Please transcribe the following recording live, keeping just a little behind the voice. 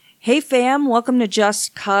Hey fam, welcome to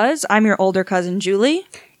Just Cuz. I'm your older cousin Julie.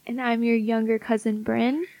 And I'm your younger cousin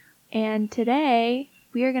Bryn. And today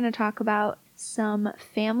we are going to talk about some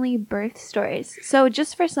family birth stories. So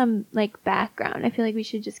just for some background, I feel like we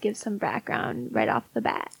should just give some background right off the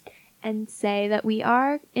bat and say that we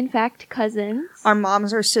are in fact cousins. Our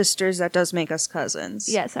moms are sisters, that does make us cousins.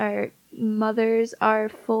 Yes, our mothers are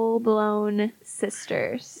full-blown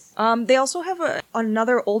sisters. They also have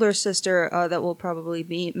another older sister that we'll probably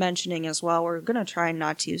be mentioning as well. We're going to try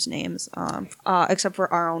not to use names, except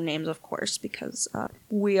for our own names, of course, because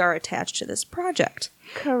we are attached to this project.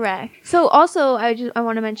 Correct. So also, I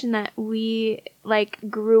want to mention that we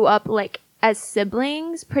grew up as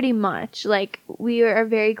siblings, pretty much. We are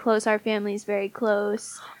very close. Our family's very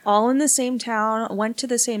close. All in the same town, went to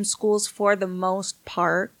the same schools for the most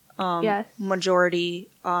part. Yes. Majority,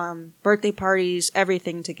 birthday parties,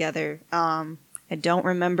 everything together. I don't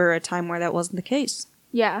remember a time where that wasn't the case.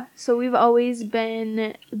 Yeah, so we've always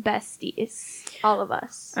been besties, all of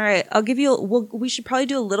us. All right, I'll give you, we should probably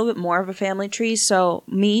do a little bit more of a family tree. So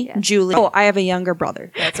me, Yes. Julie. Oh, I have a younger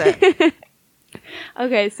brother. That's it.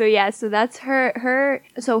 Okay, so that's her.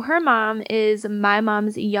 So her mom is my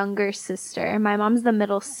mom's younger sister. My mom's the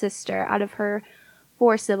middle sister out of her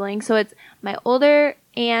 4 siblings. So it's my older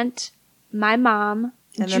aunt, my mom,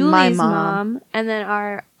 And then Julie's my mom, and then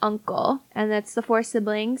our uncle. And that's the 4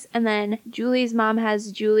 siblings. And then Julie's mom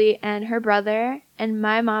has Julie and her brother. And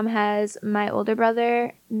my mom has my older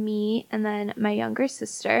brother, me, and then my younger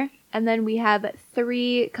sister. And then we have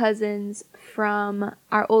 3 cousins from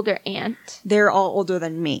our older aunt. They're all older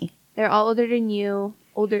than me. They're all older than you.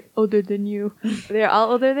 Older than you. They're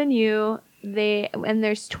all older than you. And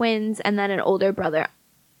there's twins and then an older brother.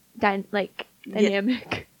 Dynamic.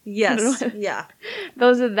 Yes. Yeah.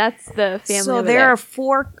 That's the family. So there are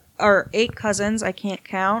 4 or 8 cousins. I can't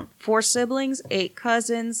count. 4 siblings, 8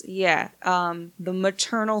 cousins. Yeah. The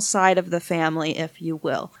maternal side of the family, if you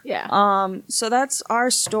will. Yeah. So that's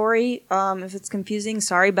our story. If it's confusing,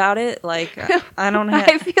 sorry about it. I don't have.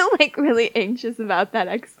 I feel really anxious about that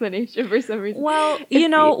explanation for some reason. Well,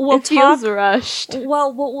 it feels rushed.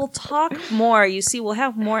 Well, we'll talk more. You see, we'll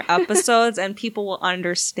have more episodes and people will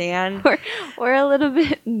understand. We're a little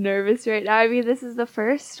bit nervous right now. I mean, this is the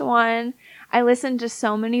first one. I listen to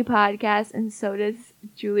so many podcasts, and so does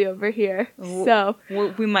Julie over here. So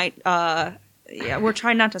we might, we're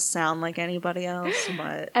trying not to sound like anybody else,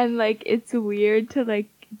 but and it's weird to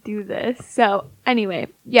do this. So anyway,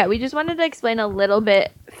 yeah, we just wanted to explain a little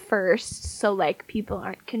bit first, so people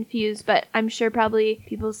aren't confused. But I'm sure probably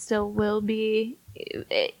people still will be.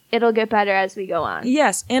 It'll get better as we go on.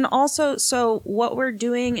 Yes, and also, so what we're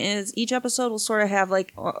doing is each episode will sort of have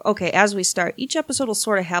as we start, each episode will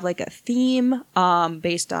sort of have a theme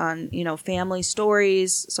based on, family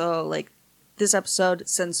stories. So this episode,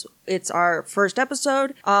 since it's our first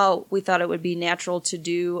episode, we thought it would be natural to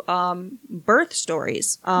do birth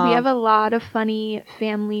stories. We have a lot of funny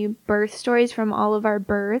family birth stories from all of our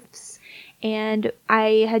births, and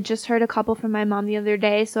I had just heard a couple from my mom the other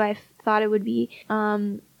day, so I thought it would be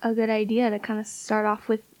a good idea to kind of start off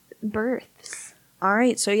with births. All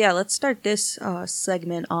right, so yeah, let's start this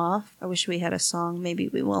segment off. I wish we had a song. Maybe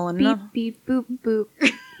we will. Beep, beep, boop,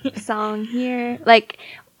 boop. Song here.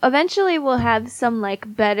 Eventually we'll have some,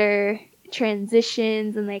 better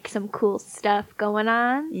transitions and, some cool stuff going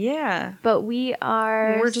on. Yeah. But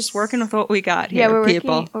we're just working with what we got here, yeah, we're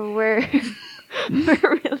people. We're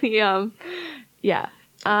really, yeah.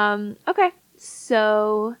 Okay.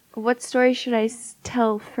 So, what story should I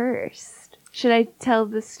tell first? Should I tell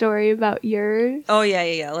the story about yours? Oh,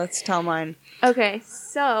 yeah. Let's tell mine. Okay,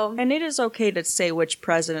 so... And it is okay to say which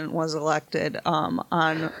president was elected on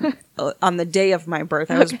the day of my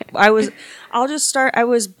birth. I'll just start. I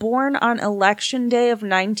was born on Election Day of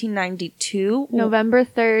 1992. November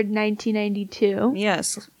 3rd, 1992.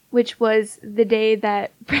 Yes. Which was the day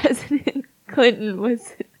that President Clinton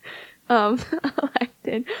was...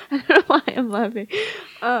 elected. I don't know why I'm laughing.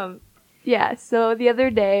 Yeah, so the other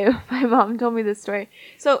day, my mom told me this story.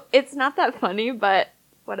 So it's not that funny, but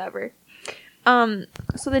whatever. So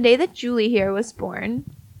the day that Julie here was born,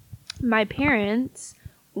 my parents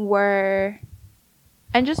were,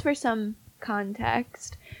 and just for some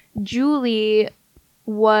context, Julie,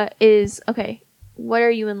 what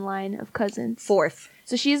are you in line of cousins? 4th.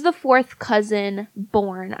 So she's the 4th cousin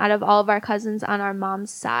born out of all of our cousins on our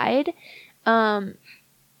mom's side.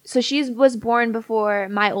 So she was born before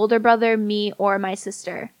my older brother, me, or my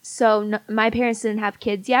sister. So my parents didn't have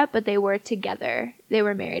kids yet, but they were together. They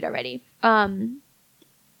were married already.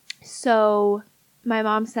 So my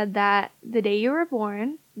mom said that the day you were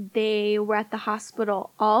born, they were at the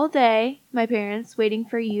hospital all day, my parents, waiting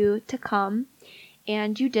for you to come,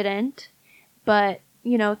 and you didn't. But,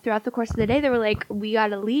 you know, throughout the course of the day, they were like, we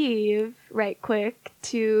gotta leave right quick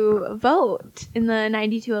to vote in the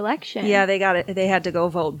 92 election. Yeah, they got it. They had to go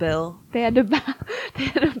vote Bill. They had to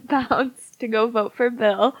bounce to go vote for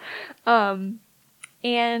Bill.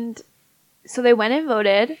 And so they went and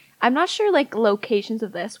voted. I'm not sure, like, locations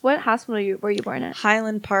of this. What hospital were you born at?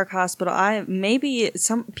 Highland Park Hospital. Maybe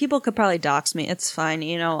some people could probably dox me. It's fine,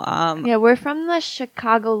 you know. Yeah, we're from the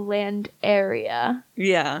Chicagoland area.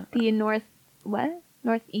 Yeah. The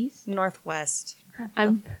northeast? Northwest.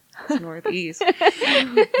 It's northeast.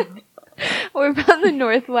 We're from the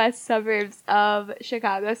northwest suburbs of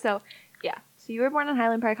Chicago. So, yeah. So you were born in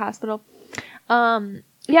Highland Park Hospital.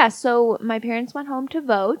 Yeah, so my parents went home to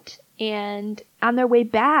vote, and on their way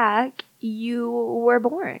back, you were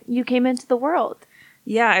born. You came into the world.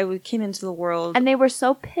 Yeah, I came into the world. And they were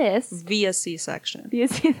so pissed. Via C-section.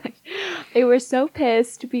 They were so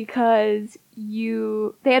pissed because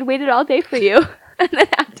they had waited all day for you. And then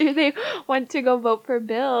after they went to go vote for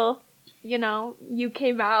Bill, you know, you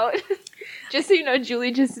came out. Just so you know,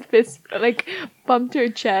 Julie just bumped her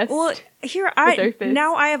chest. Well,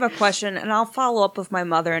 now I have a question, and I'll follow up with my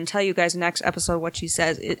mother and tell you guys next episode what she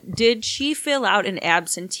says. Did she fill out an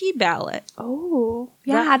absentee ballot? Oh.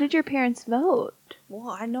 Yeah, how did your parents vote?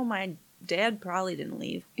 Well, I know my dad probably didn't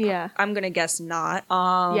leave. Yeah. I'm going to guess not.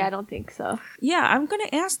 Yeah, I don't think so. Yeah, I'm going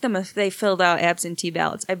to ask them if they filled out absentee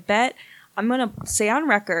ballots. I bet I'm going to say on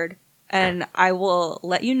record, and I will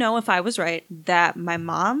let you know if I was right, that my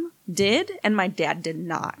mom did and my dad did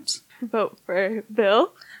not. Vote for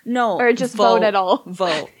Bill? No. Or just vote at all?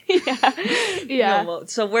 Vote. Yeah. No vote.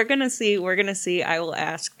 So we're going to see. I will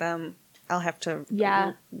ask them. I'll have to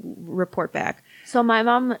report back. So my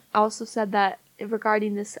mom also said that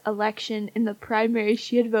regarding this election in the primary,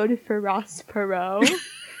 she had voted for Ross Perot.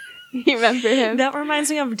 You remember him? That reminds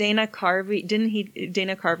me of Dana Carvey. Didn't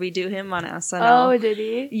Dana Carvey do him on SNL? Oh, did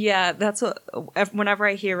he? Yeah, that's whenever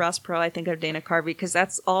I hear Ross Perot, I think of Dana Carvey because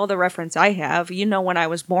that's all the reference I have. You know when I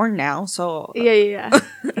was born now, so... Yeah.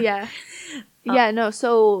 Yeah, no,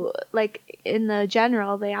 so, like, in the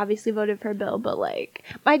general, they obviously voted for Bill, but, like,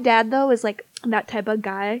 my dad, though, is, like, that type of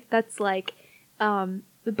guy that's, like,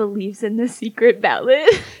 believes in the secret ballot.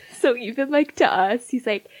 So even, like, to us, he's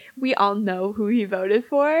like, we all know who he voted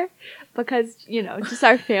for because, you know, just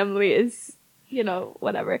our family is, you know,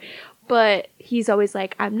 whatever. But he's always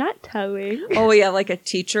like, I'm not telling. Oh, yeah, like a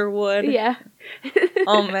teacher would? Yeah.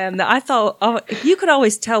 Oh, man. I thought you could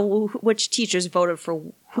always tell which teachers voted for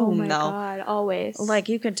whom, though. Oh, my God, always. Like,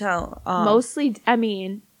 you could tell. Mostly, I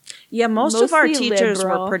mean... Yeah, most of our teachers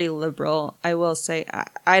liberal. were pretty liberal, I will say.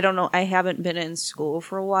 I don't know. I haven't been in school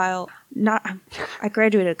for a while. I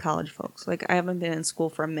graduated college, folks. Like, I haven't been in school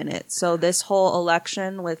for a minute. So this whole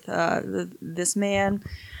election with this man,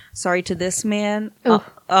 sorry to this man,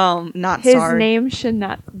 not his sorry. name should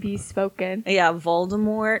not be spoken. Yeah,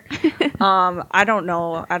 Voldemort. I don't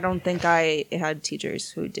know. I don't think I had teachers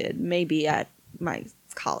who did. Maybe at my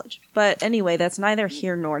college, but anyway, that's neither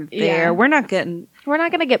here nor there. Yeah. We're not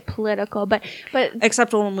gonna get political, but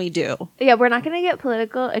except when we do. Yeah, we're not gonna get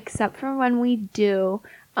political except for when we do.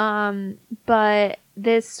 But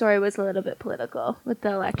this story was a little bit political with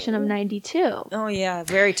the election of 92. Oh yeah,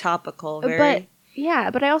 very topical. But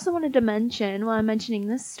I also wanted to mention, while I'm mentioning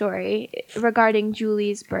this story regarding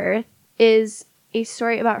Julie's birth, is a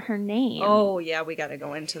story about her name. Oh, yeah, we gotta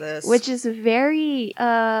go into this. Which is very,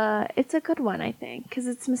 it's a good one, I think, because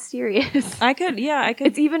it's mysterious. I could.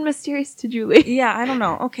 It's even mysterious to Julie. Yeah, I don't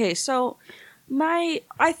know. Okay, so I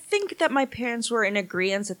think that my parents were in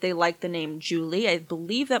agreement that they liked the name Julie. I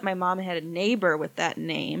believe that my mom had a neighbor with that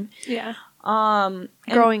name. Yeah.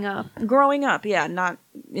 Growing up, yeah, not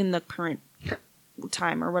in the current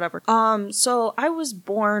time or whatever. So I was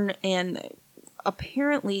born and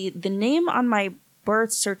apparently the name on my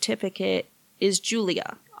birth certificate is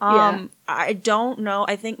Julia. I don't know.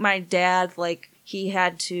 I think my dad, like, he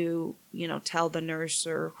had to, you know, tell the nurse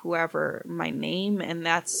or whoever my name, and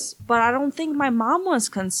but I don't think my mom was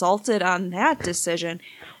consulted on that decision.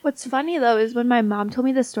 What's funny, though, is when my mom told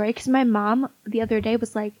me the story, because my mom the other day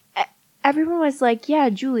was like, everyone was like, yeah,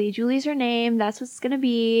 Julie's her name, that's what it's gonna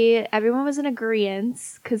be. Everyone was in agreement,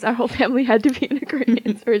 because our whole family had to be in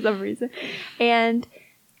agreement for some reason. And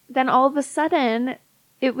then all of a sudden,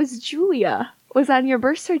 it was Julia. was on your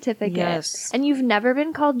birth certificate. Yes. And you've never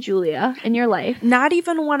been called Julia in your life. Not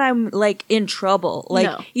even when I'm, like, in trouble. Like,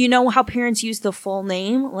 No. you know how parents use the full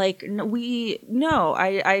name? Like,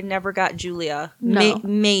 I never got Julia. No.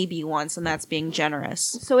 Maybe once, and that's being generous.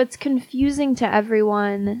 So it's confusing to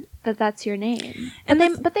everyone that that's your name. And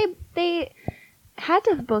they had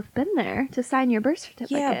to have both been there to sign your birth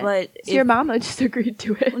certificate. Yeah, but... So your mama just agreed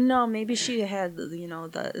to it. No, maybe she had,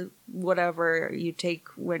 the whatever you take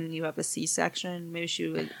when you have a C-section. Maybe she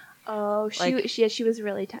would... Oh, she was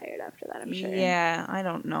really tired after that, I'm sure. Yeah, I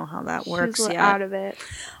don't know how that works She was yet. out of it.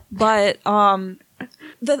 But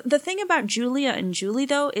the thing about Julia and Julie,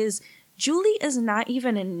 though, is Julie is not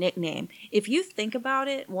even a nickname. If you think about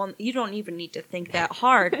it, well, you don't even need to think that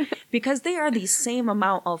hard because they are the same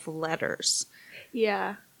amount of letters.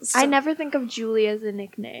 Yeah. So- I never think of Julie as a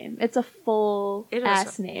nickname. It's a full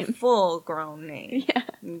ass name. Full-grown name. Yeah.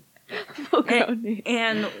 Full grown name.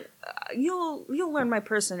 And you'll learn my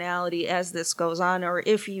personality as this goes on, or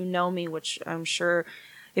if you know me, which I'm sure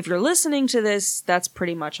if you're listening to this, that's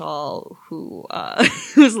pretty much all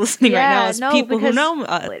who's listening right now is people who know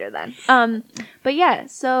later then. But yeah,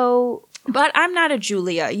 so. But I'm not a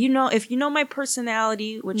Julia. If you know my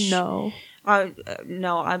personality, which no, I'm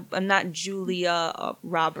not Julia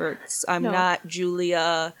Roberts. I'm not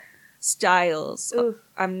Julia Stiles. Oof.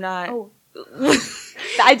 I'm not. Oh.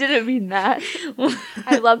 I didn't mean that.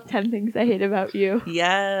 I love 10 Things I Hate About You.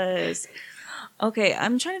 Yes. Okay,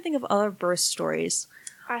 I'm trying to think of other birth stories.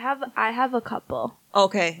 I have a couple.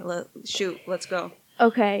 Okay, let's go.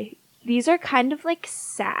 Okay, these are kind of like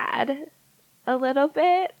sad a little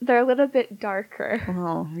bit. They're a little bit darker.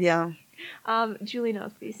 Oh, yeah. Julie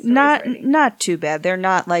knows these stories. Not too bad. They're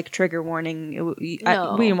not like trigger warning. We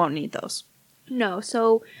won't need those. No,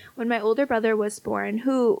 so when my older brother was born,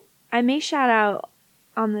 who I may shout out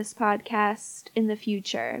on this podcast in the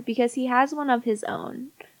future because he has one of his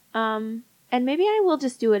own. And maybe I will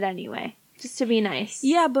just do it anyway, just to be nice.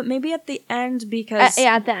 Yeah, but maybe at the end because...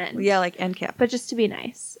 at the end. Yeah, like end cap. But just to be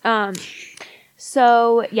nice.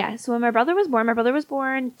 So when my brother was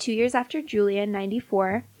born 2 years after Julia in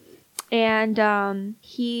 94. And when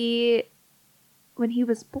he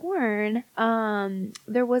was born,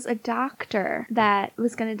 there was a doctor that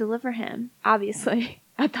was going to deliver him, obviously.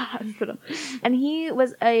 At the hospital. And he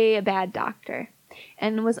was a bad doctor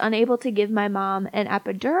and was unable to give my mom an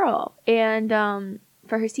epidural and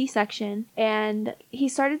for her C-section. And he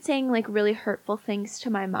started saying like really hurtful things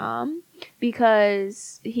to my mom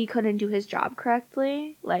because he couldn't do his job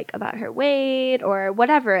correctly, like about her weight or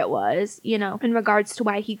whatever it was, in regards to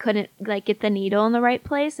why he couldn't like get the needle in the right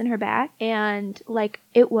place in her back. And like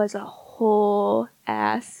it was a whole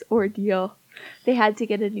ass ordeal. They had to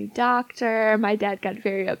get a new doctor. My dad got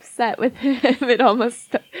very upset with him. It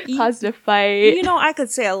almost caused a fight. I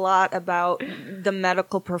could say a lot about the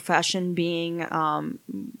medical profession being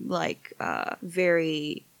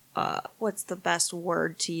very what's the best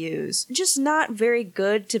word to use? Just not very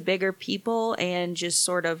good to bigger people and just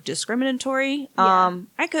sort of discriminatory. Yeah.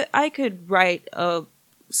 I could write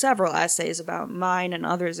several essays about mine and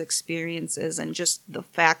others' experiences and just the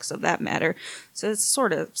facts of that matter. So it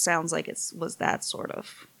sort of sounds like it was that sort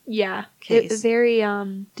of case. It was very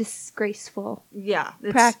disgraceful. Yeah,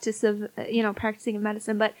 Practicing of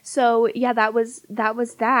medicine. But so yeah, that was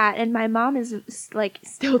that, and my mom is like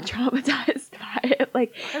still traumatized by it.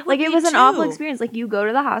 Like it was an awful experience. Like you go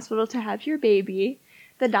to the hospital to have your baby,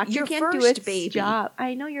 the doctor can't do its job.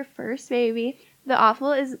 I know, your first baby. The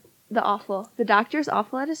doctor's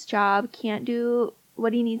awful at his job, can't do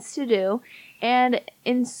what he needs to do, and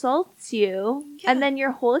insults you. Yeah. And then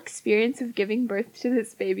your whole experience of giving birth to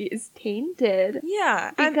this baby is tainted.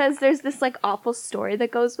 Yeah. Because there's this like awful story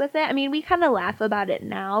that goes with it. I mean, we kind of laugh about it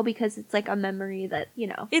now because it's like a memory that,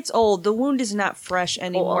 It's old. The wound is not fresh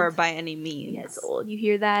anymore by any means. Yeah, it's old. You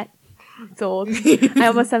hear that? It's old. I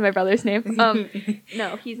almost said my brother's name.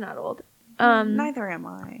 No, he's not old. Neither am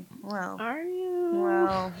I. Well, are you?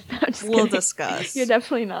 Well, we'll discuss. You're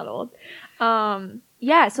definitely not old.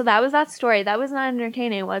 Yeah, so that was that story. That was not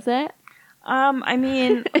entertaining, was it? I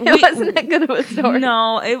mean, it wasn't that good of a story.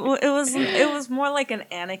 No, it was more like an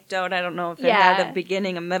anecdote. I don't know if it had a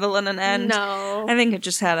beginning, a middle, and an end. No, I think it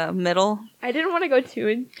just had a middle. I didn't want to go too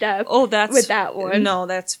in depth. With that one. No,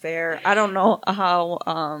 that's fair. I don't know how.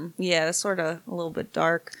 It's sort of a little bit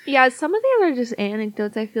dark. Yeah, some of these are just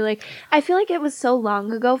anecdotes. I feel like it was so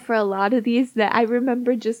long ago for a lot of these that I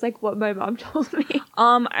remember just like what my mom told me.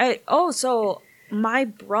 So my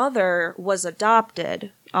brother was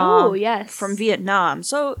adopted. Yes. From Vietnam.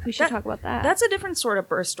 So we should talk about that. That's a different sort of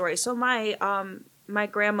birth story. So my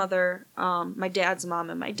grandmother, my dad's mom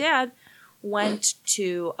and my dad went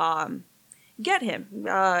to get him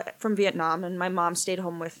from Vietnam, and my mom stayed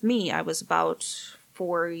home with me. I was about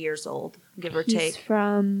 4 years old, give or He's take.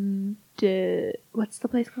 from what's the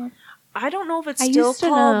place called? I don't know if it's I still used to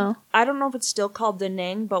called. know. I don't know if it's still called Da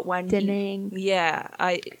Nang, but when Da Nang.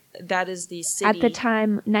 that is the city At the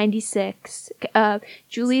time, 96.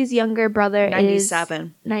 Julie's younger brother 97.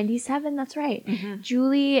 is 97. That's right. Mm-hmm.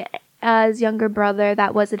 Julie's younger brother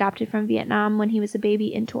that was adopted from Vietnam when he was a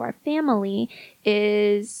baby into our family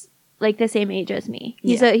is like the same age as me.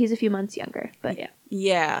 He's a few months younger, but yeah.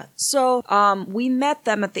 Yeah. So, we met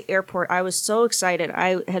them at the airport. I was so excited.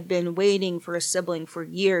 I had been waiting for a sibling for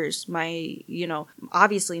years.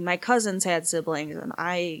 Obviously my cousins had siblings and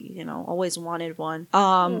I, always wanted one.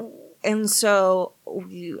 And so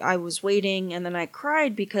I was waiting, and then I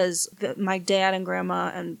cried because my dad and grandma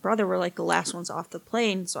and brother were like the last ones off the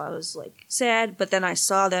plane. So I was like sad, but then I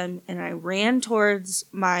saw them and I ran towards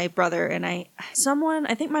my brother, and I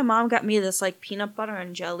think my mom got me this like peanut butter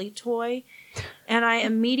and jelly toy, and I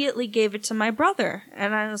immediately gave it to my brother,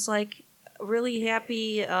 and I was like really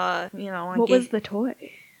happy. What was the toy?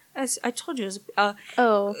 I told you, it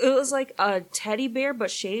was like a teddy bear,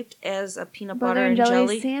 but shaped as a peanut butter and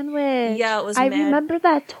jelly sandwich. Yeah, it was. I remember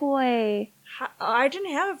that toy. I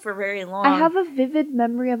didn't have it for very long. I have a vivid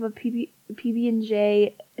memory of a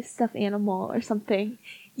PB&J stuffed animal or something.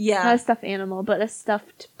 Yeah, not a stuffed animal, but a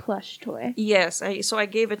stuffed plush toy. Yes, so I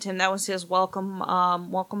gave it to him. That was his welcome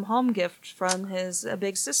home gift from his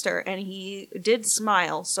big sister, and he did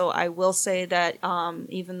smile. So I will say that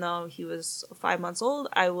even though he was 5 months old,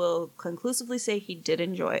 I will conclusively say he did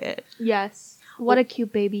enjoy it. Yes. What a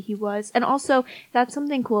cute baby he was. And also, that's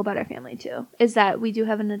something cool about our family, too, is that we do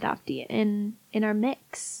have an adoptee in our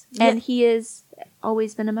mix. Yeah. And he has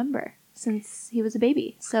always been a member since he was a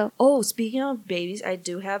baby. So, speaking of babies, I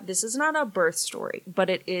do have, this is not a birth story,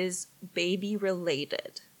 but it is baby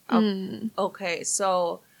related. Okay,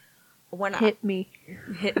 so hit me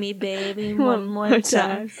baby one more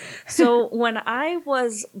time. So when I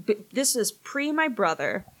was, this is pre my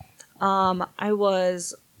brother, I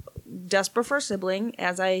was desperate for a sibling,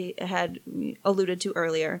 as I had alluded to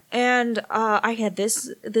earlier, and I had this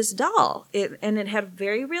doll. It had a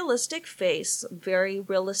very realistic face, very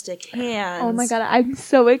realistic hands. Oh my god, I'm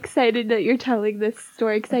so excited that you're telling this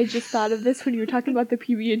story, because I just thought of this when you were talking about the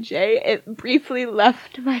PB&J. It briefly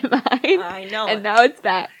left my mind. I know, and now it's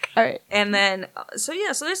back. All right, and then so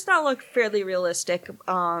this doll looked fairly realistic.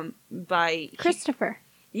 By Christopher.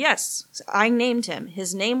 Yes, I named him.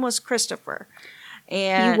 His name was Christopher.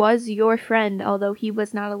 And he was your friend, although he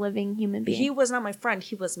was not a living human being. He was not my friend.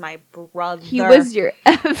 He was my brother. He was your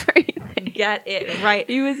everything. Get it right.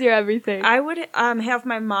 He was your everything. I would have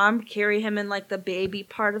my mom carry him in like the baby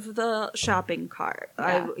part of the shopping cart.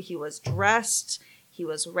 Yeah. He was dressed. He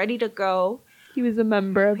was ready to go. He was a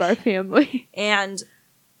member of our family. And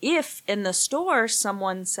if in the store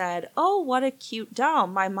someone said, "Oh, what a cute doll,"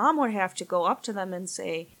 my mom would have to go up to them and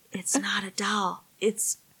say, "It's not a doll.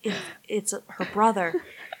 It's her brother."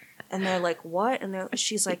 And they're like, "What?" And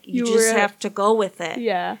she's like, you just have to go with it.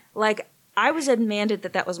 Yeah. Like, I was demanded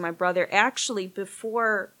that was my brother. Actually,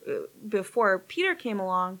 before Peter came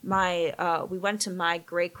along, we went to my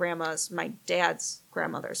great-grandma's, my dad's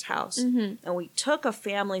grandmother's house, and we took a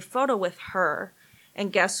family photo with her.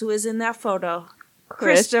 And guess who is in that photo?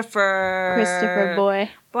 Christopher boy.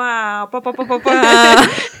 Wow.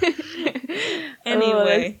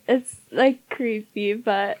 Anyway. It's like creepy,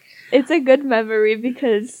 but it's a good memory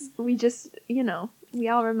because we just, we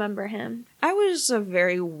all remember him. I was a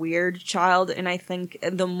very weird child, and I think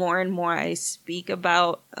the more and more I speak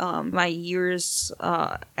about my years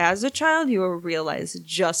as a child, you will realize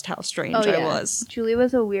just how strange I was. Julie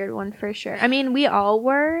was a weird one for sure. I mean, we all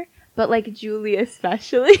were, but like Julie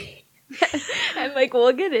especially. And like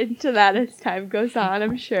we'll get into that as time goes on,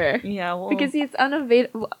 I'm sure. Yeah, well, because it's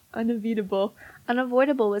unavoidable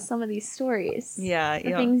with some of these stories. Yeah,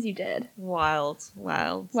 the things you did. Wild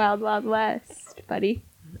west, buddy.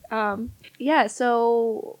 Yeah.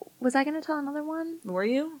 So was I gonna tell another one? Were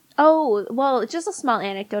you? Oh, well, just a small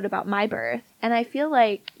anecdote about my birth, and I feel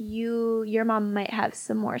like your mom might have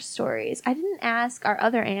some more stories. I didn't ask our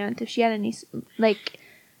other aunt if she had any like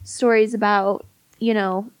stories about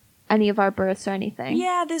any of our births or anything.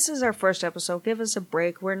 Yeah, this is our first episode. Give us a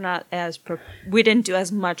break. We're not we didn't do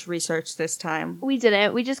as much research this time. We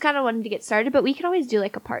didn't. We just kind of wanted to get started, but we can always do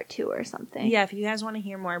like a part 2 or something. Yeah, if you guys want to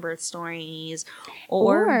hear more birth stories,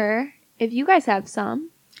 or if you guys have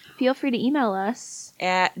some, feel free to email us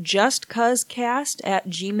at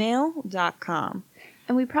justcuzcast@gmail.com.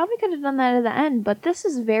 And we probably could have done that at the end, but this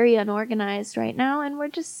is very unorganized right now, and we're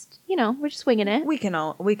just winging it. We can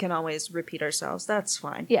always repeat ourselves. That's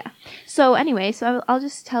fine. Yeah. So anyway, I'll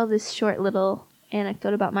just tell this short little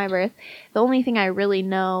anecdote about my birth. The only thing I really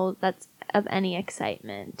know that's of any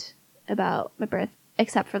excitement about my birth,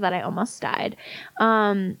 except for that I almost died.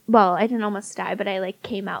 Well, I didn't almost die, but I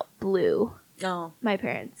came out blue. Oh. My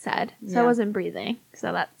parents said. So Yeah. I wasn't breathing.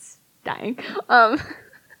 So that's dying.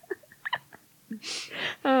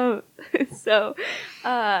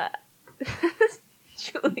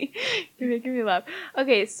 Julie, you're making me laugh.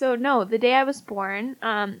 Okay, so no, the day I was born,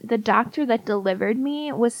 the doctor that delivered me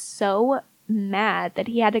was so mad that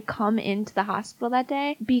he had to come into the hospital that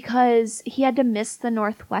day because he had to miss the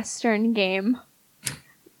Northwestern game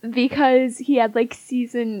because he had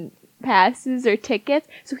season passes or tickets.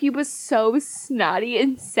 So he was so snotty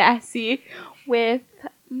and sassy with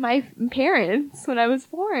my parents when I was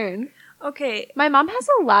born. Okay. My mom has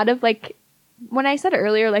a lot of when I said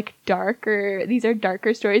earlier, these are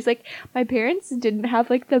darker stories, my parents didn't have,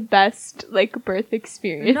 the best, birth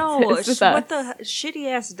experiences No, with us. what the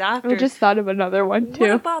shitty-ass doctor. I just thought of another one, too.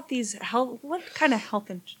 What about these what kind of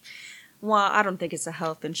health well, I don't think it's a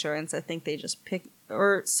health insurance. I think they just pick,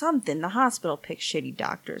 or something. The hospital picks shitty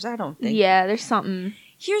doctors. I don't think. Yeah, there's something.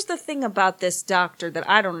 Here's the thing about this doctor that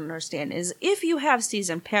I don't understand is if you have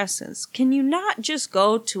season passes, can you not just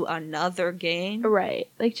go to another game? Right.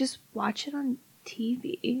 Just watch it on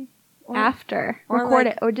TV Or- after. or Record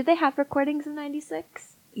it. Or did they have recordings in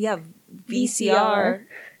 96? Yeah, VCR.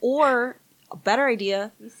 Or, a better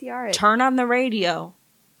idea, VCR it. turn on the radio.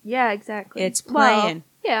 Yeah, exactly. It's playing. Well,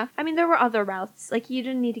 yeah. I mean, there were other routes. You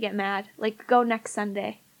didn't need to get mad. Go next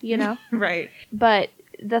Sunday, you know? Right. But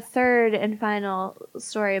the third and final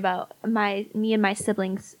story about me and my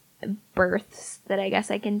siblings' births that I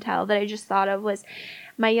guess I can tell that I just thought of was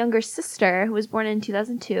my younger sister, who was born in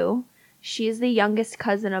 2002. She is the youngest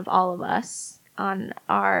cousin of all of us on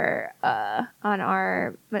our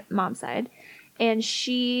mom's side. And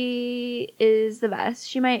she is the best.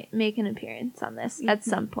 She might make an appearance on this at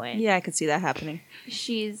some point. Yeah, I could see that happening.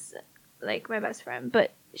 She's my best friend.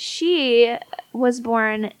 But she was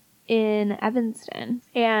born in Evanston.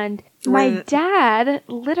 And my dad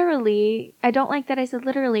literally, I don't like that I said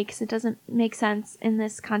literally because it doesn't make sense in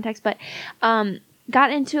this context, but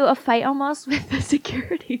got into a fight almost with the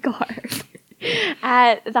security guard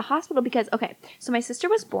at the hospital because, okay, so my sister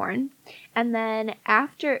was born, and then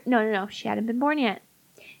after, no, she hadn't been born yet.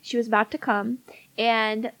 She was about to come,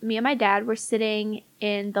 and me and my dad were sitting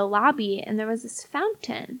in the lobby, and there was this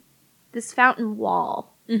fountain wall.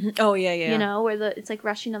 Mm-hmm. Oh, yeah, yeah. You know, where it's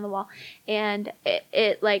rushing on the wall, and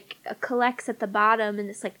it collects at the bottom in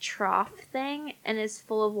this trough thing and is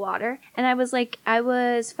full of water. And I was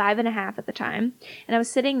 5.5 at the time, and I was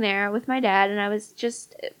sitting there with my dad, and I was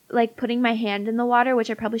just putting my hand in the water, which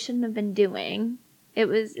I probably shouldn't have been doing.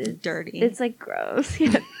 It's dirty. It's gross.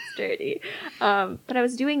 Yeah, it's dirty. But I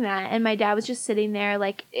was doing that, and my dad was just sitting there.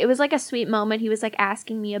 It was a sweet moment. He was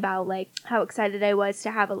asking me about how excited I was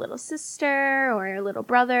to have a little sister or a little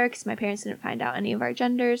brother, because my parents didn't find out any of our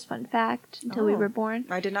genders. Fun fact, until we were born.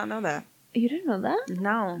 I did not know that. You didn't know that?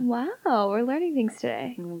 No. Wow, we're learning things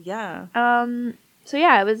today. Yeah. So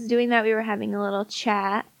yeah, I was doing that. We were having a little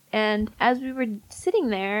chat. And as we were sitting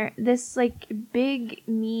there, this big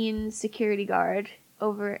mean security guard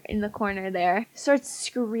over in the corner there starts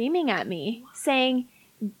screaming at me, saying,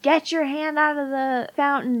 "Get your hand out of the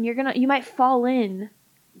fountain. You might fall in."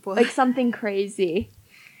 What? Something crazy.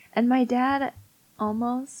 And my dad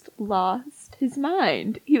almost lost his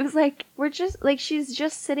mind. He was she's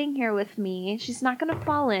just sitting here with me. She's not gonna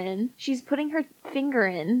fall in. She's putting her finger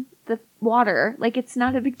in the water. It's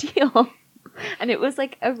not a big deal. And it was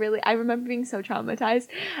I remember being so traumatized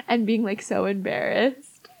and being so embarrassed.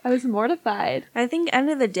 I was mortified. I think end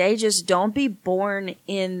of the day, just don't be born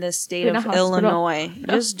in the state In a of hospital. Illinois.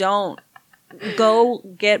 Just don't. Go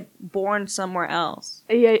get born somewhere else.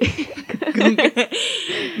 Yeah.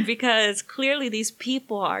 Because clearly these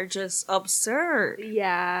people are just absurd.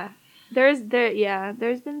 Yeah. There's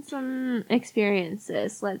been some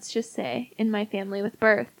experiences, let's just say, in my family with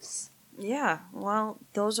births. Yeah, well,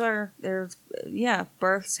 births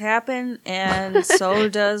happen, and so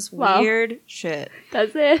does Wow. weird shit.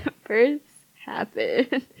 Does it? Births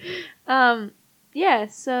happen. Yeah,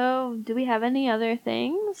 so do we have any other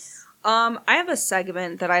things? I have a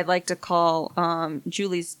segment that I'd like to call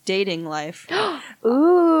Julie's dating life,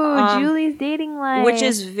 Ooh, Julie's dating life. which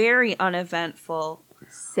is very uneventful.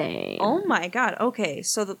 Same. Oh my god. Okay,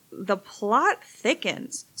 so the plot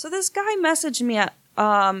thickens. So this guy messaged me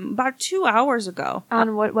about 2 hours ago.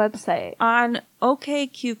 On what website? On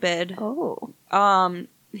OkCupid. Oh.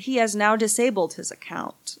 He has now disabled his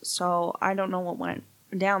account, so I don't know what went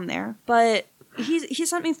down there. But he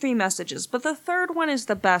sent me 3 messages, but the third one is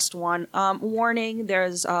the best one. Warning,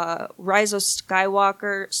 there's Rise of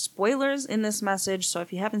Skywalker spoilers in this message, so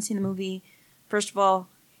if you haven't seen the movie, first of all,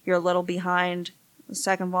 you're a little behind.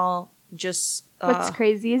 Second of all, just... What's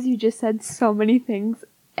crazy is you just said so many things,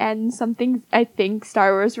 and some things I think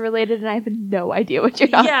Star Wars related, and I have no idea what you're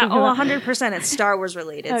talking about. 100% it's Star Wars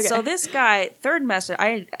related. Okay. So this guy, third message,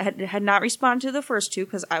 I had not responded to the first 2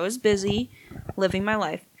 because I was busy living my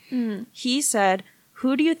life. He said,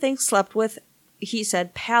 who do you think slept with? He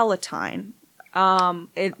said Palatine.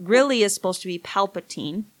 It really is supposed to be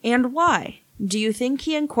Palpatine. And why? Do you think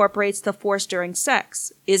he incorporates the Force during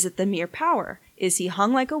sex? Is it the mere power? Is he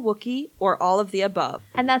hung like a Wookiee, or all of the above?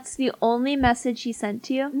 And that's the only message he sent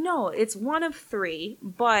to you? No, it's one of 3,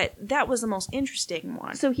 but that was the most interesting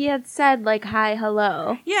one. So he had said, like, hi,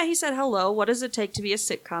 hello. Yeah, he said, hello, what does it take to be a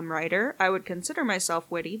sitcom writer? I would consider myself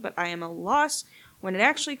witty, but I am a loss when it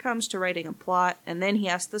actually comes to writing a plot. And then he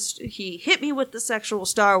asked he hit me with the sexual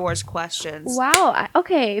Star Wars questions. Wow.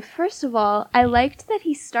 Okay, first of all, I liked that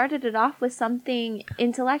he started it off with something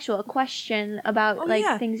intellectual, a question about,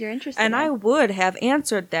 things you're interested in. And I would have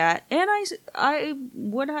answered that. And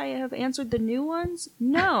would I have answered the new ones?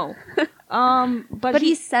 No. But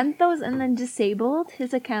he sent those and then disabled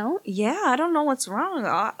his account? Yeah, I don't know what's wrong.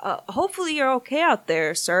 Hopefully you're okay out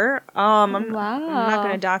there, sir. I'm not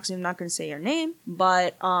going to dox you. I'm not going to say your name.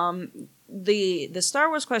 But the Star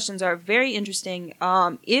Wars questions are very interesting.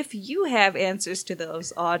 If you have answers to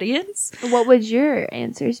those, audience, what would your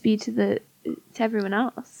answers be to everyone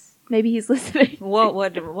else? Maybe he's listening. What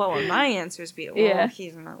would my answers be? Well, yeah.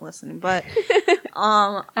 He's not listening, but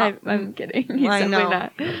I'm kidding. He's I know,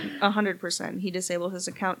 not. 100%. He disabled his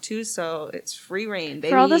account too, so it's free reign,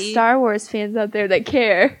 baby. For all the Star Wars fans out there that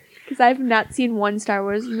care, because I've not seen one Star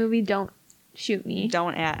Wars movie. Don't shoot me.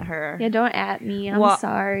 Don't at her. Yeah, don't at me. I'm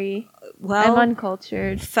sorry. Well, I'm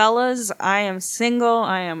uncultured. Fellas, I am single.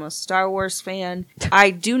 I am a Star Wars fan.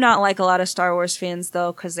 I do not like a lot of Star Wars fans,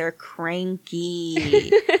 though, because they're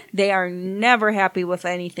cranky. They are never happy with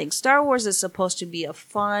anything. Star Wars is supposed to be a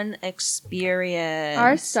fun experience.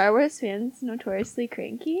 Are Star Wars fans notoriously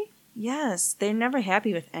cranky? Yes, they're never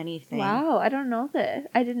happy with anything. Wow, I don't know this.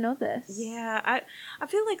 I didn't know this. Yeah, I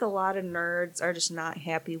feel like a lot of nerds are just not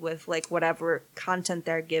happy with, like, whatever content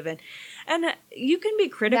they're given. And you can be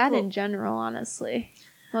critical. That in general, honestly.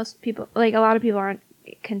 Most people, like, a lot of people aren't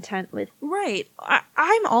content with. Right.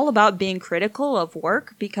 I'm all about being critical of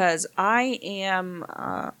work because I am,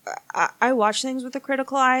 I watch things with a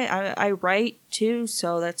critical eye. I write too,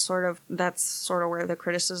 so that's sort of where the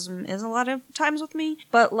criticism is a lot of times with me.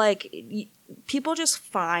 But, like, people just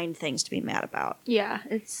find things to be mad about. Yeah,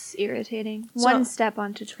 it's irritating. One step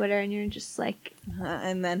onto Twitter and you're just like...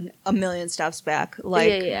 and then a million steps back.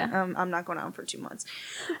 Like, yeah. I'm not going on for 2 months.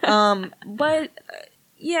 But,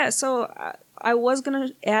 yeah, so... I was going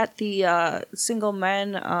to at the single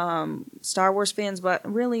men Star Wars fans, but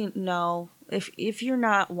really, no. If you're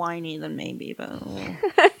not whiny, then maybe, but...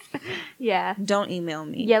 yeah. Don't email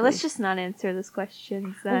me. Yeah, please. Let's just not answer those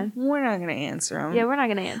questions then. We're not going to answer them. Yeah, we're not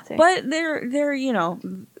going to answer. But they're, you know...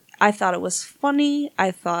 I thought it was funny.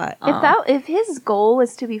 I thought... if his goal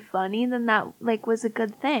was to be funny, then that, like, was a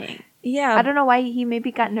good thing. Yeah. I don't know why he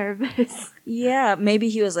maybe got nervous. Yeah, maybe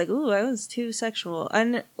he was like, ooh, I was too sexual.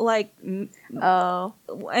 And, like... Oh.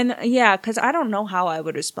 And, yeah, because I don't know how I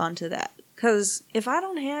would respond to that. Because if I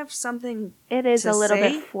don't have something it is to a little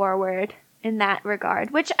say, bit forward in that regard,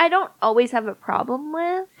 which I don't always have a problem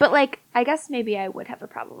with. But, like, I guess maybe I would have a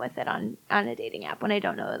problem with it on a dating app when I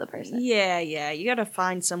don't know the person. Yeah, you gotta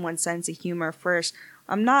find someone's sense of humor first.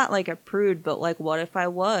 I'm not, like, a prude, but, like, what if I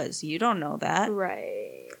was? You don't know that.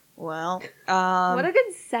 Right. Well, what a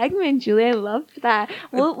good segment, Julie. I loved that.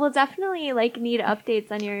 We'll definitely, like, need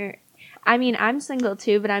updates on your... I mean, I'm single,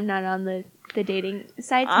 too, but I'm not on the dating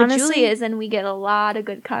sites. Honestly, but Julie is, and we get a lot of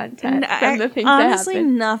good content from the things that happen. Honestly,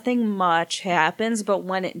 nothing much happens, but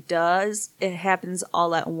when it does, it happens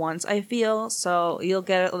all at once, I feel. So you'll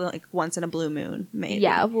get it, like, once in a blue moon, maybe.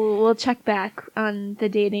 Yeah, we'll check back on the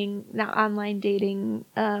online dating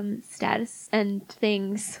status and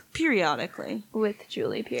things. Periodically. With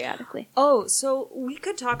Julie, periodically. Oh, so we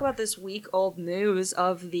could talk about this week-old news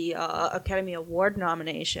of the Academy Award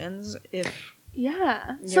nominations, if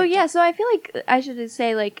Yeah. So I feel like I should just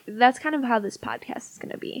say, like, that's kind of how this podcast is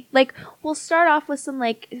going to be. Like, we'll start off with some,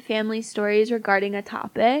 like, family stories regarding a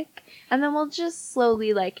topic, and then we'll just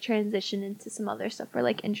slowly, like, transition into some other stuff we're,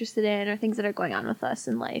 like, interested in or things that are going on with us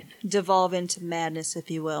in life. Devolve into madness, if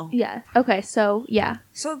you will. Yeah. Okay, so, yeah.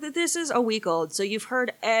 So this is a week old, so you've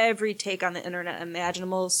heard every take on the internet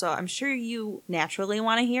imaginable, so I'm sure you naturally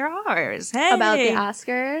want to hear ours. Hey! About the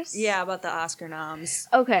Oscars? Yeah, about the Oscar noms.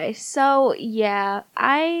 Okay, so, yeah,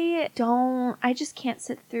 I just can't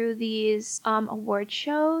sit through these award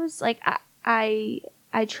shows. Like, I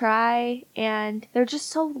try, and they're just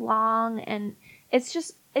so long, and it's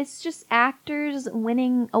just actors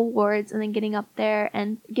winning awards and then getting up there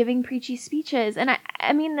and giving preachy speeches. And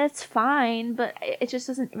I mean, that's fine, but it just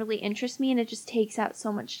doesn't really interest me, and it just takes out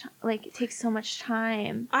so much, like, it takes so much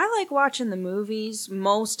time. I like watching the movies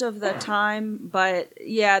most of the time, but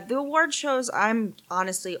yeah, the award shows I'm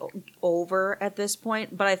honestly over at this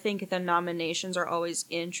point, but I think the nominations are always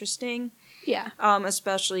interesting. Yeah.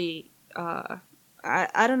 Especially,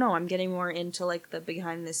 I don't know, I'm getting more into, like, the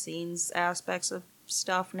behind the scenes aspects of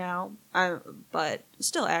stuff now, but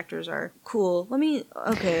still actors are cool.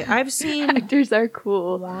 I've seen actors are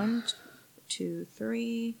cool. 1, 2,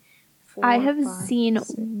 3, 4, I have 5, seen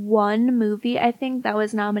 6. one movie, I think, that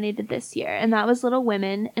was nominated this year, and that was Little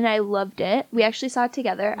Women, and I loved it. We actually saw it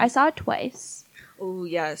together. I saw it twice. Oh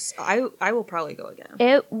yes, I will probably go again.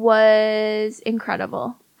 It was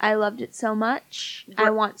incredible. I loved it so much. I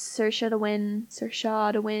want Saoirse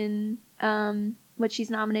to win what she's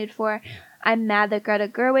nominated for. I'm mad that Greta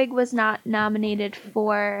Gerwig was not nominated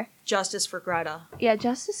for Justice for Greta. Yeah,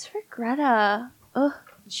 Justice for Greta. Ugh,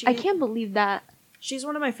 I can't believe that. She's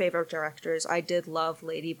one of my favorite directors. I did love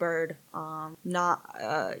Lady Bird.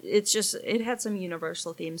 It had some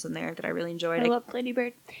universal themes in there that I really enjoyed. I loved Lady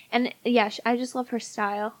Bird, and yeah, I just love her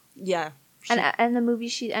style. Yeah, and the movie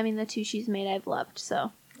the two she's made, I've loved.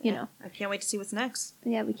 So. You know. I can't wait to see what's next.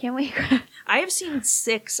 Yeah, we can't wait. I have seen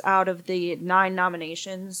 6 out of the 9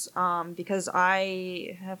 nominations because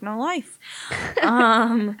I have no life.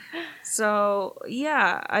 So,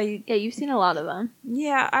 yeah. Yeah, you've seen a lot of them.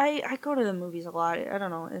 Yeah, I go to the movies a lot. I don't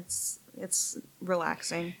know. It's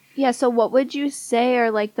relaxing. Yeah, so what would you say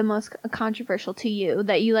are, like, the most controversial to you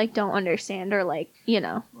that you, like, don't understand or, like, you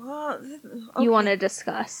know, you want to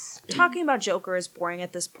discuss? Talking about Joker is boring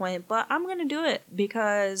at this point, but I'm going to do it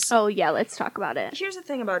because... Oh, yeah, let's talk about it. Here's the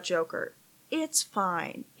thing about Joker. It's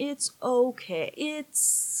fine. It's okay.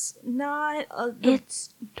 It's not...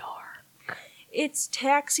 It's dark. It's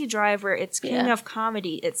Taxi Driver. It's King of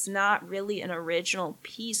Comedy. It's not really an original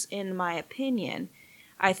piece, in my opinion.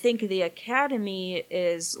 I think the Academy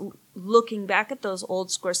is looking back at those old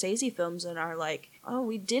Scorsese films and are like, oh,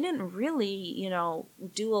 we didn't really,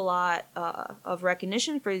 do a lot of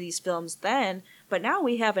recognition for these films then, but now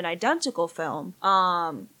we have an identical film.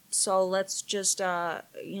 So let's just,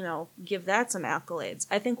 give that some accolades.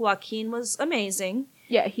 I think Joaquin was amazing.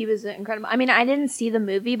 Yeah, he was incredible. I mean, I didn't see the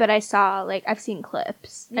movie, but I've seen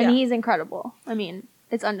clips, and he's incredible. I mean...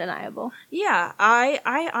 It's undeniable. Yeah,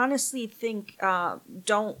 I honestly think,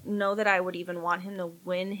 don't know that I would even want him to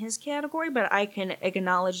win his category, but I can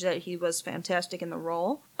acknowledge that he was fantastic in the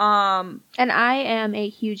role. And I am a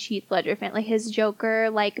huge Heath Ledger fan. Like, his Joker,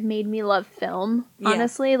 like, made me love film,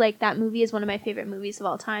 honestly. Like, that movie is one of my favorite movies of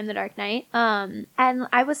all time, The Dark Knight. And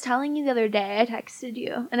I was telling you the other day, I texted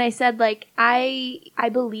you, and I said, like, I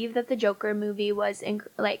believe that the Joker movie was,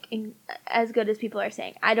 as good as people are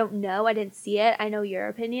saying. I don't know, I didn't see it, I know your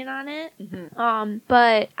opinion on it. Mm-hmm.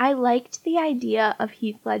 But I liked the idea of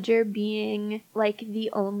Heath Ledger being, like, the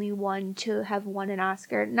only one to have won an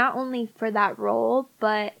Oscar, not only for that role,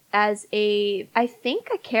 but as a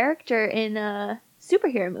character in a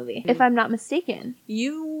superhero movie, if I'm not mistaken.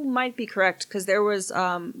 You might be correct, because there was,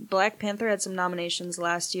 Black Panther had some nominations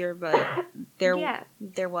last year, but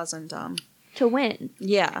there wasn't, to win.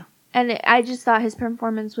 Yeah. And I just thought his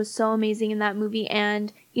performance was so amazing in that movie,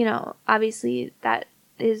 and, obviously that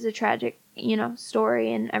is a tragic,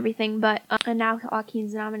 story and everything, but, and now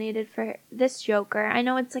Joaquin's nominated for this Joker. I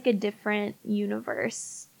know it's, like, a different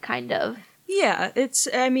universe, kind of. Yeah, it's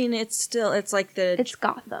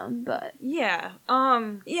Gotham, but... Yeah,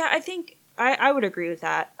 I think I would agree with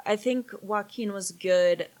that. I think Joaquin was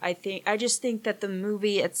good. I just think that the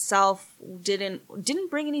movie itself didn't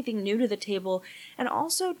bring anything new to the table, and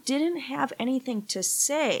also didn't have anything to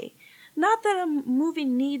say. Not that a movie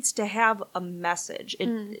needs to have a message.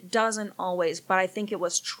 It doesn't always, but I think it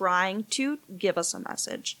was trying to give us a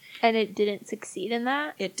message. And it didn't succeed in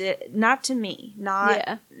that? It did. Not to me.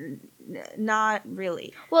 Not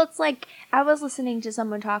really. Well, it's like, I was listening to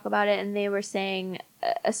someone talk about it, and they were saying,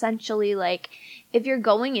 essentially like if you're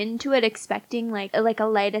going into it expecting like a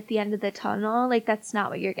light at the end of the tunnel, like that's not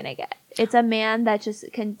what you're gonna get. It's a man that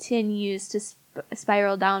just continues to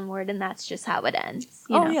spiral downward, and that's just how it ends.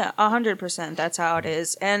 You know? Yeah, 100%. That's how it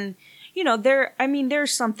is. And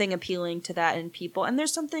there's something appealing to that in people, and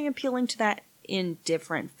there's something appealing to that in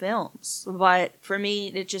different films. But for me,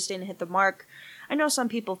 it just didn't hit the mark. I know some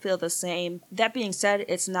people feel the same. That being said,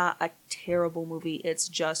 it's not a terrible movie. It's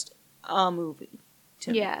just a movie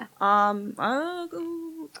to me.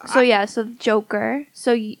 So Joker.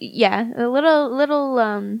 So yeah, a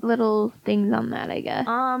little things on that, I guess.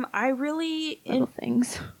 Little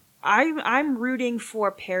things. I'm rooting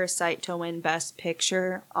for Parasite to win Best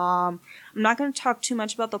Picture. I'm not going to talk too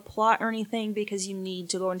much about the plot or anything because you need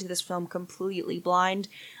to go into this film completely blind.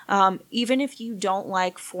 Even if you don't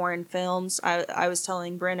like foreign films, I was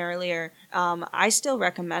telling Bryn earlier, I still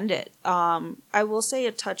recommend it. I will say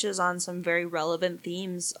it touches on some very relevant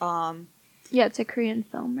themes. Yeah, it's a Korean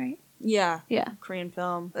film, right? Yeah. Korean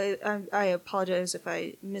film. I apologize if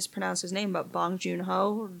I mispronounce his name, but Bong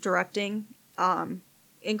Joon-ho directing.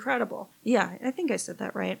 Incredible. Yeah, I think I said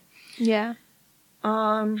that right. Yeah.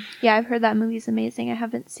 Yeah, I've heard that movie's amazing. I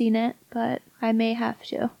haven't seen it, but I may have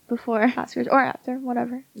to before Oscars or after,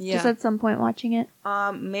 whatever. Yeah. Just at some point watching it.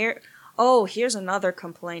 Here's another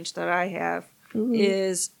complaint that I have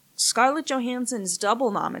is Scarlett Johansson's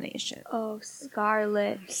double nomination. Oh,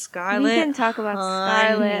 Scarlett. We can talk about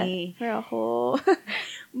Scarlett for a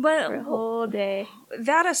whole day.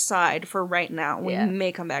 That aside, for right now, we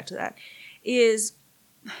may come back to that, is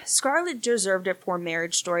Scarlett deserved it for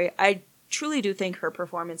Marriage Story. I truly do think her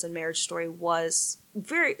performance in Marriage Story was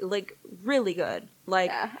really good.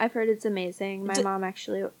 Yeah, I've heard it's amazing. My mom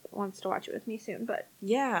actually wants to watch it with me soon, but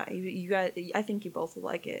yeah, you guys, I think you both will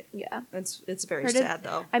like it. Yeah, it's very sad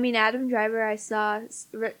though. I mean, Adam Driver, I saw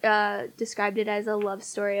described it as a love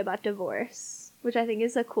story about divorce, which I think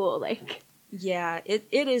is a cool Yeah, it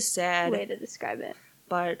is sad way to describe it.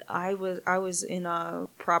 But I was in a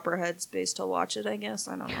proper headspace to watch it, I guess.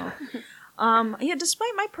 I don't know.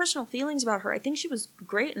 Despite my personal feelings about her, I think she was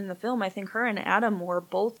great in the film. I think her and Adam were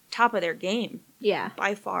both top of their game. Yeah.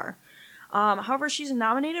 By far. However, she's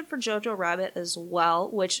nominated for Jojo Rabbit as well,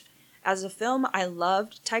 which, as a film, I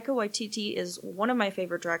loved. Taika Waititi is one of my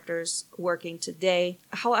favorite directors working today.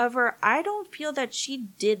 However, I don't feel that she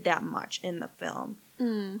did that much in the film.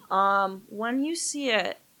 When you see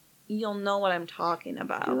it, you'll know what I'm talking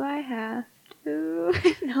about. Do I have to?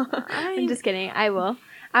 No, I'm just kidding. I will.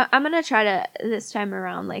 I'm going to try to, this time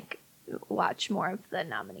around, watch more of the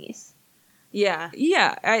nominees. Yeah,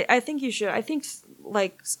 I think you should. I think,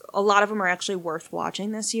 a lot of them are actually worth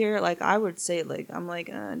watching this year. I would say, don't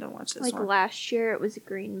watch this one. Last year, it was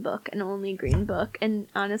Green Book, and only Green Book, and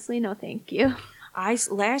honestly, no thank you.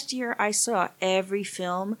 Last year, I saw every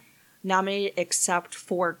film nominated except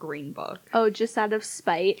for Green Book. Oh, just out of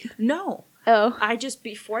spite? No. Oh.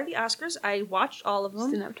 Before the Oscars, I watched all of them.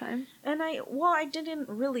 Just didn't have time. And I didn't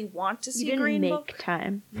really want to see Green Book. You didn't make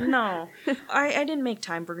time. No. I didn't make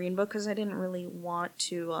time for Green Book because I didn't really want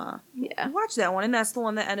to watch that one. And that's the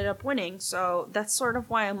one that ended up winning. So that's sort of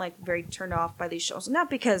why I'm very turned off by these shows. Not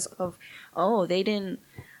because of, they didn't,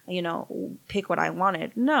 pick what I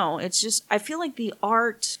wanted. No, it's just, I feel like the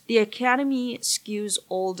Academy skews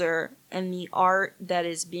older, and the art that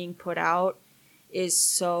is being put out is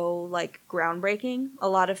so, groundbreaking. A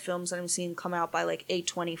lot of films that I'm seeing come out by,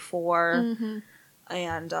 A24,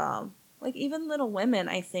 and, even Little Women,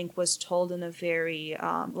 I think, was told in a very,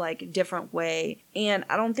 different way. And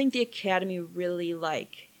I don't think the Academy really,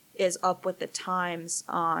 is up with the times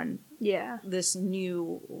on this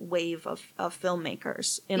new wave of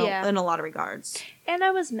filmmakers in a lot of regards. And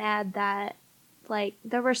I was mad that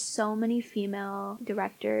there were so many female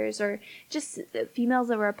directors or just females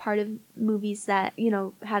that were a part of movies that,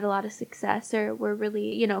 had a lot of success or were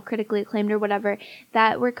really, critically acclaimed or whatever,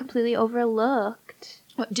 that were completely overlooked.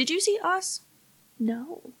 Did you see Us?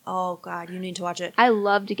 No. Oh, God, you need to watch it. I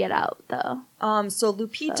love to Get Out, though. So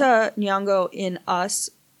Lupita Nyong'o in Us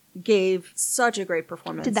gave such a great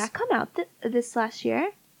performance. Did that come out this last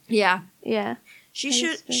year? Yeah. Yeah. She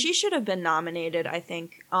should have been nominated, I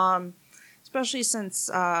think. Especially since,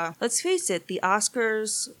 let's face it, the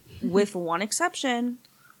Oscars, with one exception,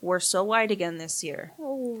 were so white again this year.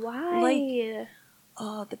 Oh, why?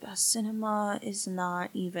 The best cinema is not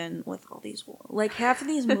even with all these... half of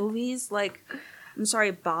these movies, I'm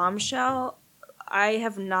sorry, Bombshell, I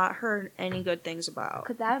have not heard any good things about.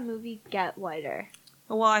 Could that movie get whiter?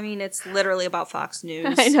 Well, I mean, it's literally about Fox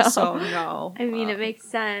News. I know. So, no. I mean, it makes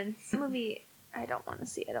sense. The movie I don't want to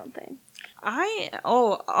see. I don't think.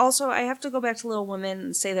 Also, I have to go back to Little Women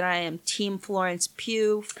and say that I am Team Florence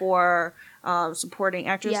Pugh for supporting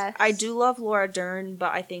actress. Yes. I do love Laura Dern,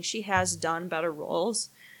 but I think she has done better roles.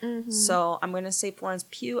 Mm-hmm. So I'm going to say Florence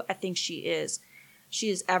Pugh. I think she is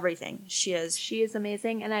everything. She is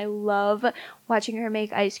amazing, and I love watching her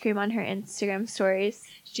make ice cream on her Instagram stories.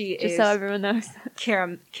 She just is so everyone knows.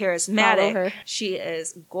 Charismatic. Follow her. She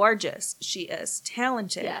is gorgeous. She is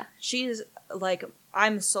talented. Yeah. She is like,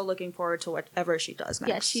 I'm so looking forward to whatever she does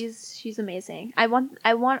next. Yeah, she's amazing. I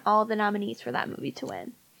want all the nominees for that movie to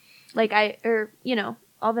win.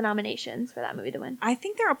 All the nominations for that movie to win. I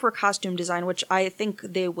think they're up for costume design, which I think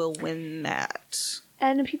they will win that.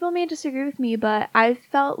 And people may disagree with me, but I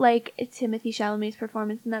felt like Timothée Chalamet's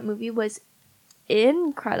performance in that movie was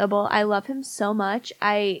incredible. I love him so much.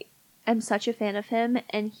 I am such a fan of him,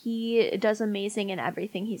 and he does amazing in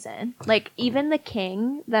everything he's in. Like, even The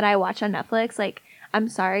King that I watch on Netflix, like, I'm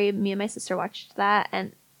sorry, me and my sister watched that,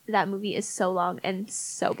 and that movie is so long and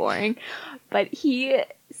so boring. But he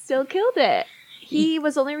still killed it. He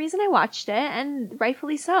was the only reason I watched it, and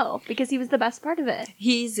rightfully so, because he was the best part of it.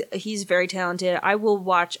 He's very talented. I will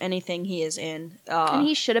watch anything he is in. And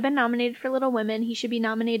he should have been nominated for Little Women. He should be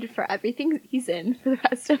nominated for everything he's in for the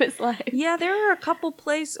rest of his life. Yeah, there are a couple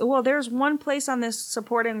places. Well, there's one place on this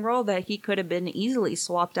supporting role that he could have been easily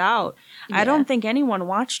swapped out. Yeah. I don't think anyone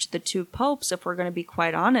watched The Two Popes, if we're going to be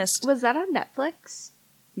quite honest. Was that on Netflix?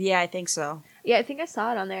 Yeah, I think so. Yeah, I think I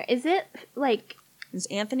saw it on there. Is it, like... It's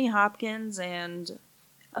Anthony Hopkins and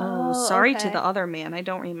sorry okay. to the other man. I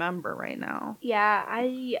don't remember right now. Yeah,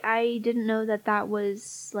 I didn't know that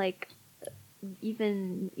was like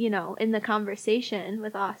even, in the conversation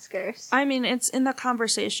with Oscars. I mean, it's in the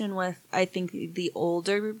conversation with, I think, the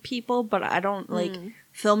older people, but I don't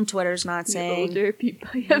film Twitter's not saying older people.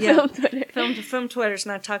 Yeah, film Twitter. Film Twitter's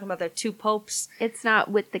not talking about the two popes. It's not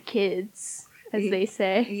with the kids, as they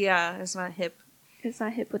say. Yeah, it's not hip. It's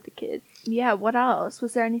not hip with the kids. Yeah, what else?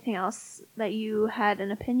 Was there anything else that you had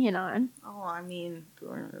an opinion on? Oh, I mean,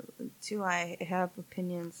 do I have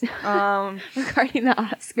opinions? Regarding the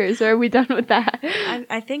Oscars, or are we done with that?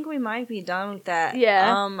 I think we might be done with that.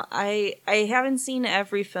 Yeah. I haven't seen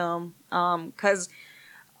every film, because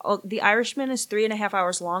The Irishman is 3.5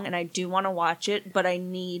 hours long, and I do want to watch it, but I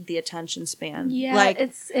need the attention span. Yeah, like,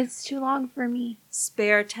 it's too long for me.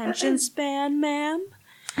 Spare attention span, ma'am?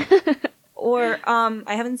 Or,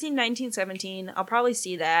 I haven't seen 1917. I'll probably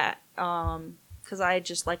see that, because I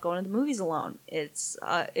just like going to the movies alone. It's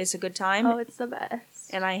a good time. Oh, it's the best.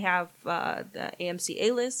 And I have the AMC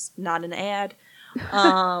A-list, not an ad.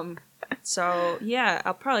 So, yeah,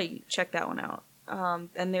 I'll probably check that one out.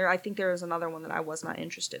 And I think there is another one that I was not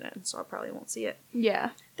interested in, so I probably won't see it. Yeah.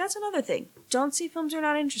 That's another thing. Don't see films you're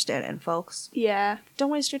not interested in, folks. Yeah. Don't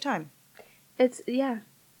waste your time. That's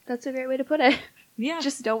a great way to put it. Yeah.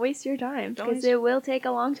 Just don't waste your time, because it will take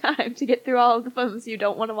a long time to get through all of the films you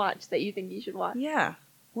don't want to watch that you think you should watch. Yeah.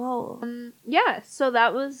 Well... yeah, so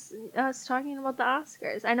that was us talking about the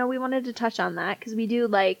Oscars. I know we wanted to touch on that, because we do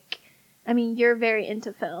you're very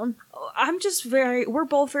into film. We're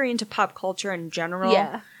both very into pop culture in general.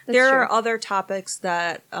 Yeah, there are other topics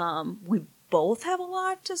that we both have a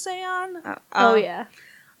lot to say on. Oh, yeah.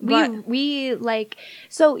 We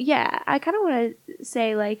so yeah, I kind of want to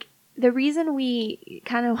say, the reason we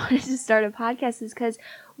kind of wanted to start a podcast is because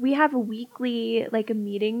we have weekly,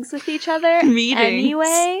 meetings with each other. Meetings.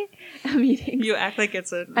 Anyway. Meetings. You act like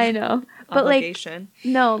it's I know. But, obligation.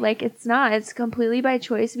 No, it's not. It's completely by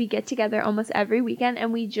choice. We get together almost every weekend,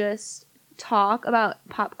 and we just talk about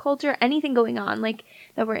pop culture, anything going on,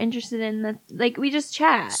 that we're interested in. We just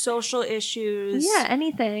chat. Social issues. Yeah,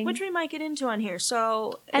 anything. Which we might get into on here.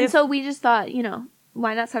 So we just thought,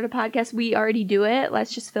 why not start a podcast? We already do it.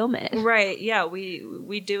 Let's just film it. Right. Yeah.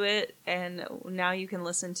 We do it, and now you can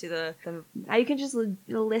listen to now you can just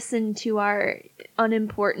listen to our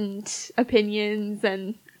unimportant opinions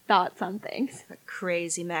and thoughts on things. The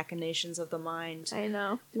crazy machinations of the mind. I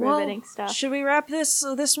know. Riveting stuff. Should we wrap this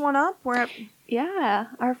one up? Yeah,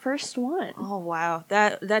 our first one. Oh wow,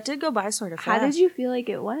 that did go by sort of fast. How did you feel like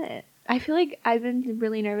it went? I feel like I've been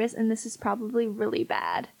really nervous, and this is probably really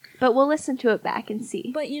bad. But we'll listen to it back and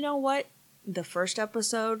see. But you know what? The first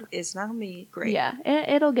episode is not going to be great. Yeah,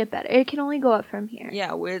 it'll get better. It can only go up from here.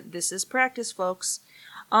 Yeah, this is practice, folks.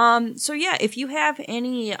 So yeah, if you have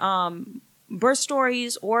any birth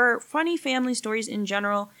stories or funny family stories in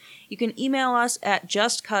general, you can email us at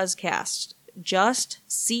justcuzcast. Just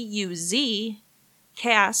C-U-Z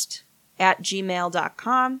cast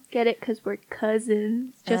 @gmail.com. Get it? Because we're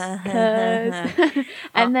cousins. Just cuz.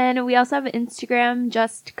 And then we also have an Instagram,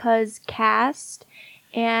 justcuzcast.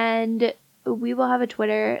 And we will have a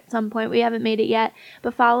Twitter at some point. We haven't made it yet,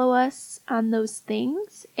 but follow us on those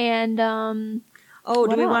things. And do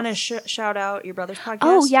what we want to else? shout out your brother's podcast?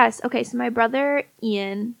 Oh, yes. Okay, so my brother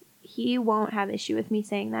Ian, he won't have issue with me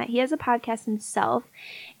saying that. He has a podcast himself,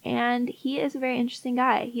 and he is a very interesting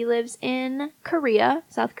guy. He lives in Korea,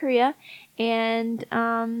 South Korea, and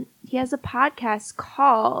he has a podcast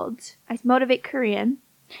called I Motivate Korean.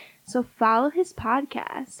 So follow his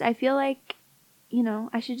podcast. I feel like,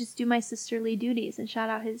 I should just do my sisterly duties and shout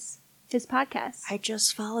out his podcast. I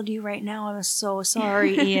just followed you right now. I'm so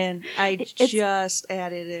sorry, Ian. I just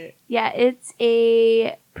added it. Yeah, it's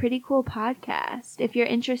a pretty cool podcast. If you're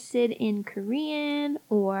interested in Korean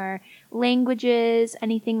or languages,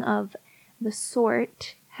 anything of the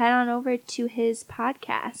sort, head on over to his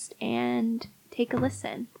podcast and take a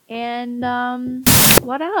listen. And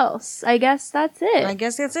what else? I guess that's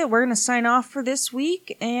it. We're going to sign off for this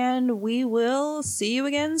week, and we will see you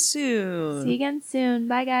again soon. See you again soon.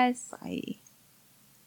 Bye, guys. Bye.